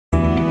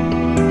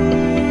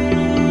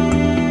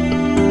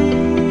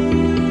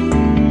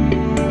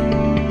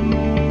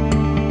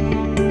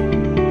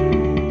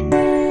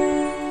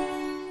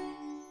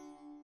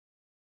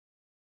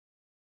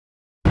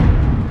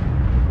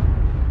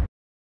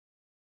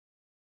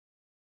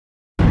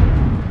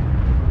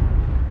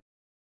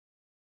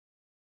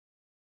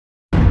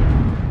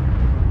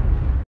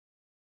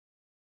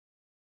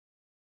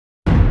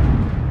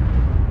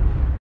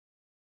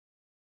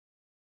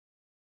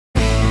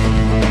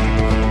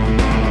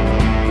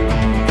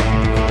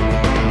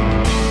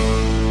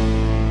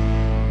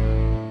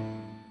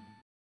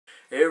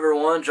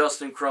everyone,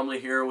 Justin Crumley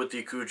here with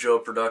the Cujo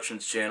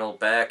Productions channel,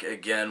 back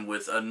again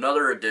with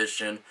another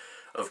edition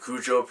of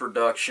Cujo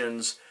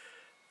Productions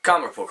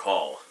Comic Book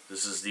Haul.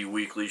 This is the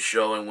weekly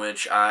show in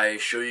which I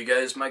show you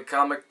guys my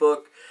comic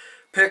book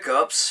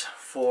pickups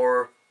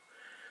for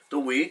the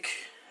week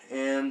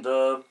and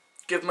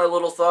give my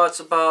little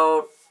thoughts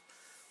about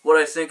what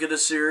I think of the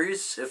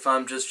series, if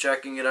I'm just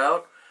checking it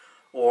out,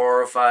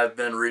 or if I've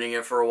been reading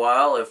it for a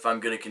while, if I'm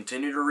going to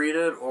continue to read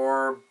it,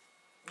 or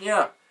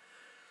yeah.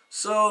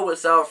 So,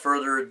 without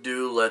further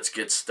ado, let's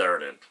get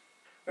started.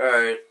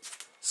 Alright,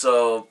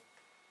 so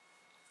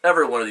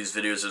every one of these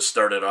videos has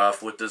started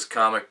off with this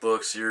comic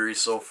book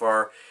series so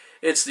far.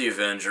 It's the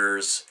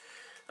Avengers.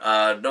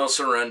 No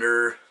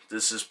Surrender.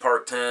 This is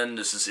part 10.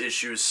 This is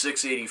issue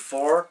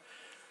 684.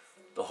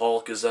 The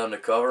Hulk is on the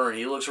cover and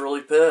he looks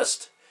really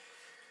pissed.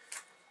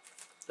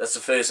 That's the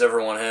face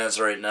everyone has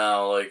right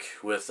now, like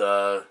with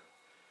the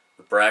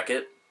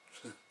bracket.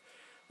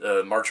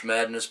 The March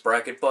Madness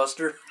bracket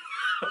buster.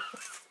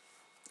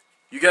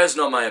 You guys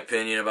know my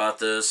opinion about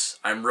this.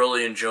 I'm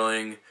really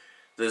enjoying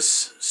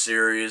this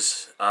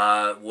series.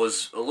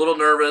 Was a little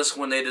nervous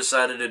when they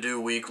decided to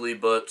do weekly,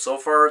 but so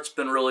far it's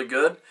been really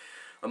good.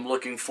 I'm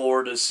looking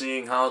forward to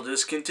seeing how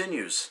this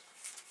continues.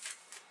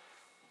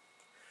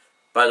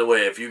 By the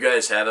way, if you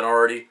guys haven't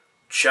already,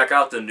 check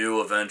out the new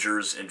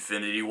Avengers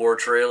Infinity War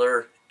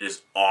trailer. It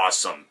is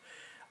awesome.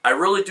 I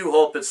really do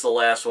hope it's the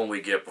last one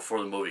we get before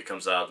the movie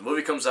comes out. The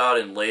movie comes out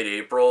in late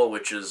April,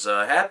 which is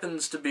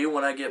happens to be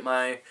when I get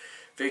my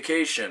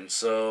vacation,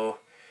 so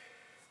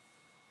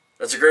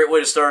that's a great way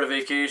to start a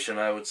vacation,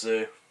 I would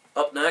say.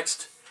 Up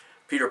next,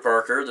 Peter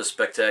Parker, the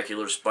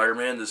Spectacular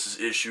Spider-Man. This is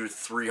issue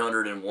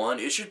 301.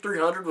 Issue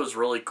 300 was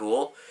really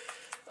cool.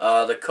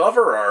 The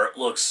cover art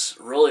looks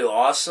really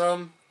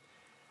awesome.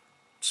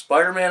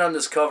 Spider-Man on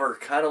this cover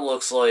kind of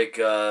looks like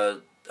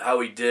how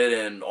he did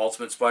in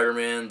Ultimate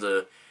Spider-Man,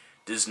 the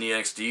Disney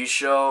XD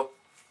show.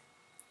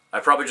 I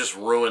probably just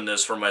ruined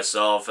this for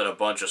myself and a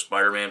bunch of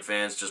Spider-Man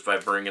fans just by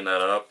bringing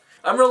that up.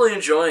 I'm really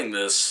enjoying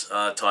this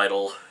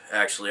title,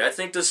 actually. I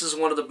think this is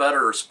one of the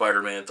better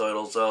Spider-Man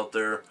titles out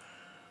there,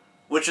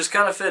 which is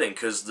kind of fitting,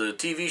 because the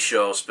TV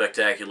show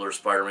Spectacular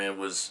Spider-Man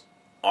was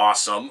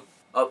awesome.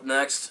 Up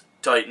next,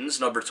 Titans,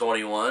 number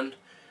 21.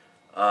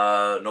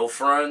 No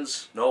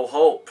Friends, No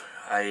Hope.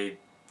 I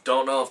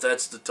don't know if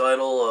that's the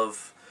title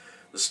of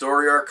the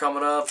story arc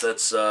coming up.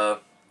 That's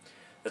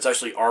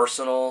actually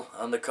Arsenal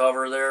on the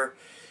cover there.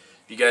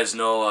 If you guys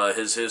know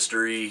his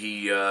history,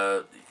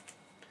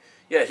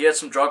 yeah, he had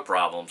some drug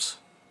problems.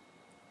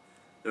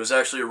 It was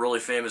actually a really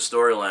famous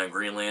storyline,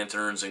 Green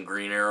Lanterns and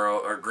Green Arrow,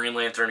 or Green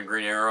Lantern and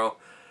Green Arrow.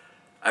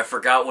 I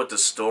forgot what the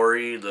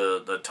story,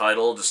 the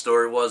title of the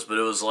story was, but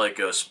it was like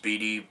a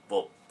Speedy,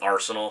 well,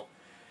 Arsenal.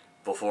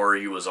 Before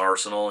he was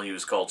Arsenal, he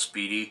was called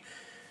Speedy.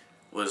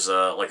 Was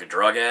like a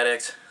drug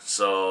addict,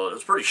 so it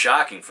was pretty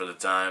shocking for the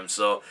time.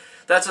 So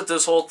that's what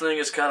this whole thing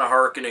is kind of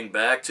hearkening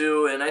back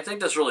to, and I think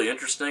that's really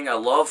interesting. I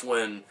love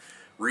when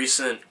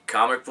recent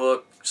comic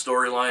book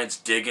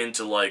storylines dig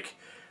into like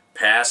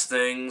past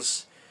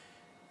things.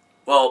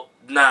 Well,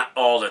 not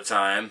all the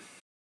time,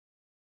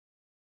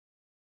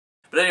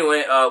 but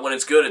anyway, when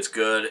it's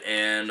good,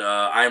 and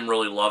I'm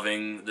really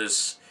loving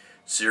this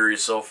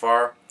series so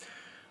far.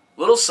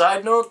 Little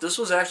side note, this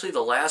was actually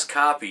the last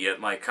copy at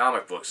my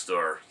comic book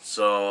store,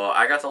 so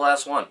I got the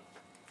last one.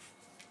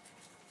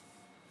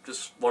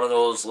 Just one of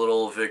those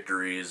little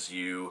victories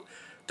you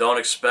don't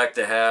expect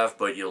to have,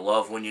 but you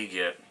love when you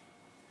get.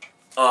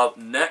 Up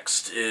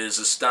next is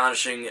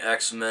Astonishing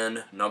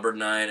X-Men number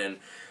 9, and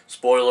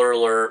spoiler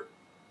alert,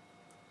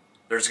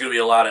 there's going to be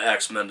a lot of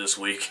X-Men this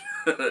week.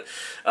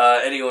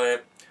 Anyway,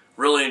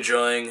 really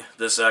enjoying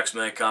this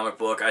X-Men comic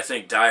book. I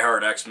think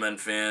diehard X-Men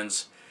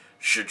fans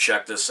should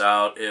check this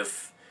out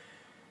if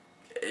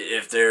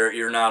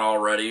you're not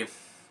already.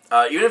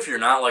 Even if you're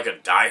not like a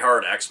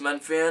diehard X-Men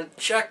fan,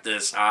 check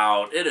this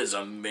out. It is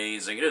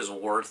amazing. It is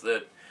worth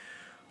it.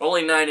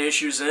 Only 9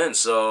 issues in,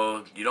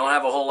 so you don't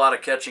have a whole lot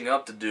of catching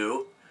up to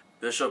do.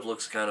 Bishop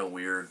looks kind of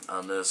weird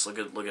on this. Look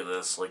at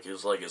this. Like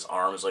his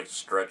arm is like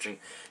stretching.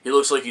 He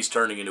looks like he's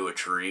turning into a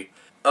tree.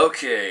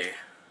 Okay,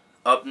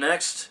 up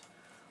next,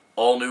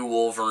 All New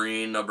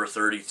Wolverine number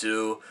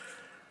 32.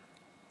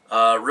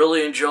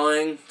 Really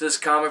enjoying this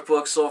comic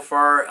book so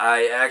far.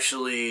 I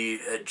actually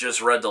had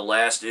just read the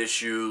last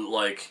issue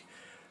like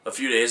a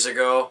few days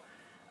ago.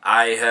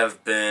 I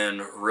have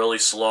been really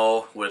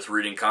slow with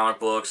reading comic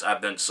books. I've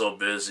been so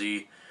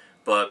busy.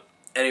 But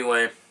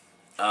anyway,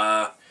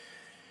 yeah,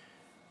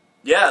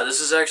 this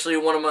is actually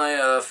one of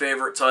my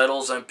favorite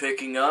titles I'm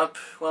picking up.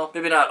 Well,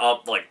 maybe not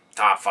up like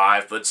top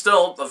 5, but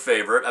still a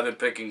favorite. I've been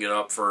picking it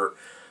up for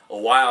a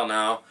while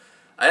now.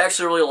 I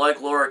actually really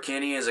like Laura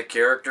Kinney as a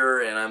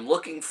character, and I'm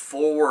looking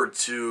forward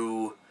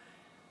to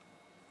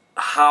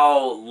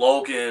how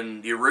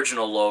Logan, the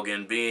original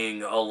Logan,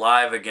 being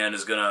alive again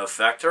is going to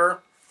affect her.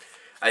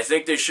 I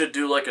think they should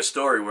do like a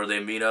story where they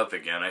meet up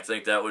again. I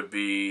think that'd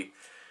be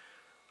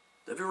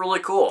really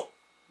cool.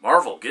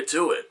 Marvel, get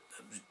to it.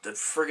 That's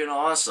friggin'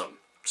 awesome.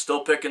 Still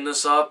picking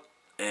this up,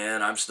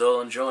 and I'm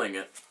still enjoying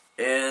it.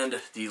 And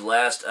the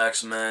last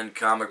X-Men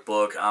comic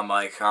book on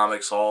my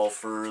comics haul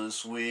for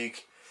this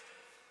week,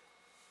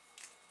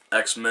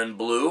 X-Men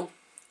Blue,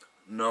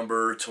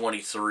 number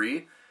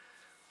 23.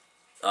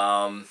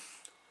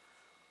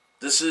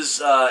 This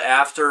is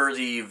after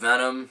the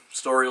Venom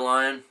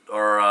storyline,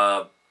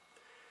 or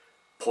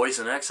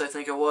Poison X, I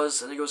think it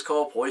was. I think it was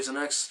called Poison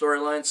X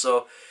storyline.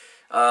 So,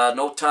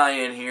 no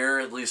tie-in here,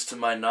 at least to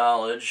my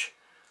knowledge.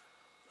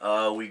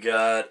 We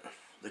got,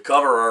 the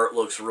cover art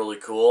looks really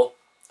cool.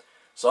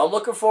 So I'm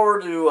looking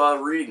forward to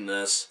reading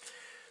this.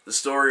 The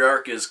story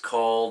arc is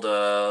called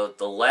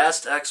The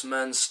Last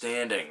X-Men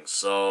Standing.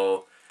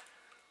 So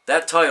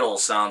that title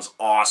sounds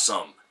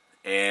awesome.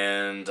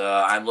 And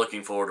I'm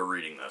looking forward to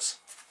reading this.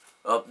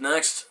 Up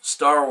next,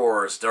 Star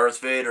Wars Darth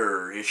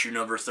Vader, issue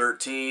number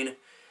 13.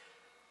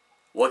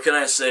 What can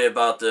I say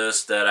about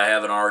this that I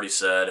haven't already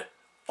said?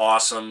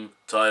 Awesome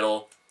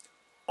title.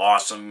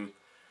 Awesome.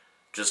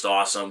 Just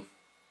awesome.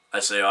 I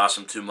say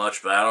awesome too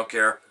much, but I don't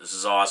care. This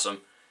is awesome.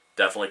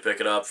 Definitely pick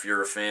it up if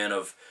you're a fan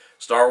of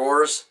Star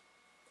Wars.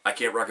 I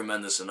can't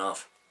recommend this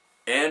enough.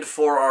 And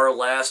for our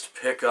last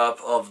pickup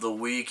of the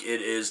week,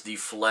 it is The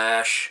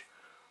Flash,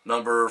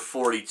 number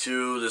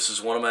 42. This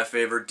is one of my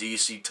favorite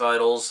DC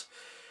titles.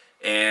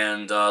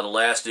 And the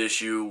last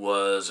issue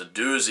was a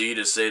doozy,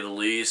 to say the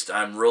least.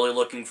 I'm really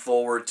looking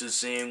forward to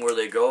seeing where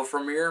they go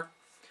from here.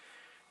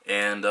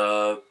 And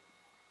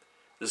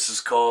this is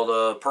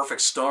called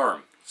Perfect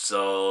Storm.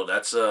 So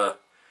that's a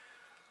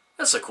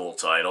cool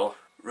title.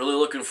 Really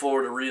looking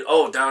forward to read.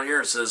 Oh, down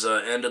here it says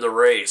End of the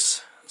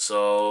Race.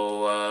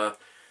 So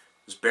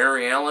is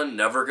Barry Allen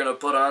never gonna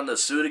put on the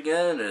suit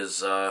again?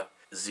 Is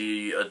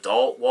the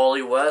adult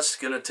Wally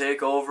West gonna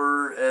take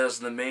over as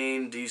the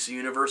main DC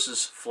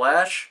Universe's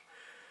Flash?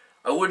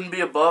 I wouldn't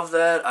be above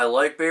that. I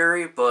like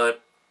Barry,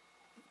 but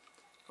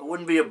I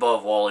wouldn't be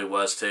above Wally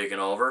West taking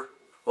over.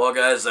 Well,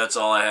 guys, that's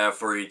all I have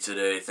for you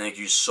today. Thank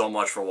you so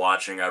much for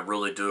watching. I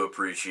really do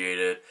appreciate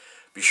it.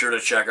 Be sure to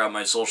check out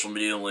my social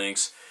media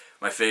links,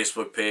 my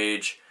Facebook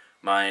page,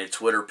 my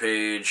Twitter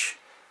page,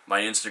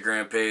 my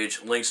Instagram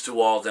page. Links to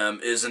all of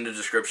them is in the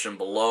description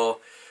below.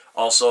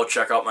 Also,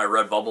 check out my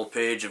Redbubble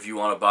page if you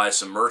want to buy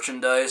some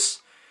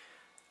merchandise.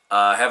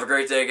 Have a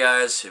great day,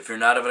 guys. If you're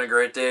not having a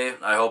great day,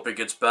 I hope it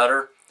gets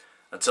better.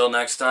 Until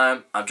next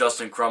time, I'm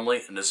Justin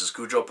Crumley, and this is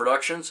Cujo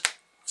Productions,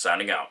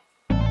 signing out.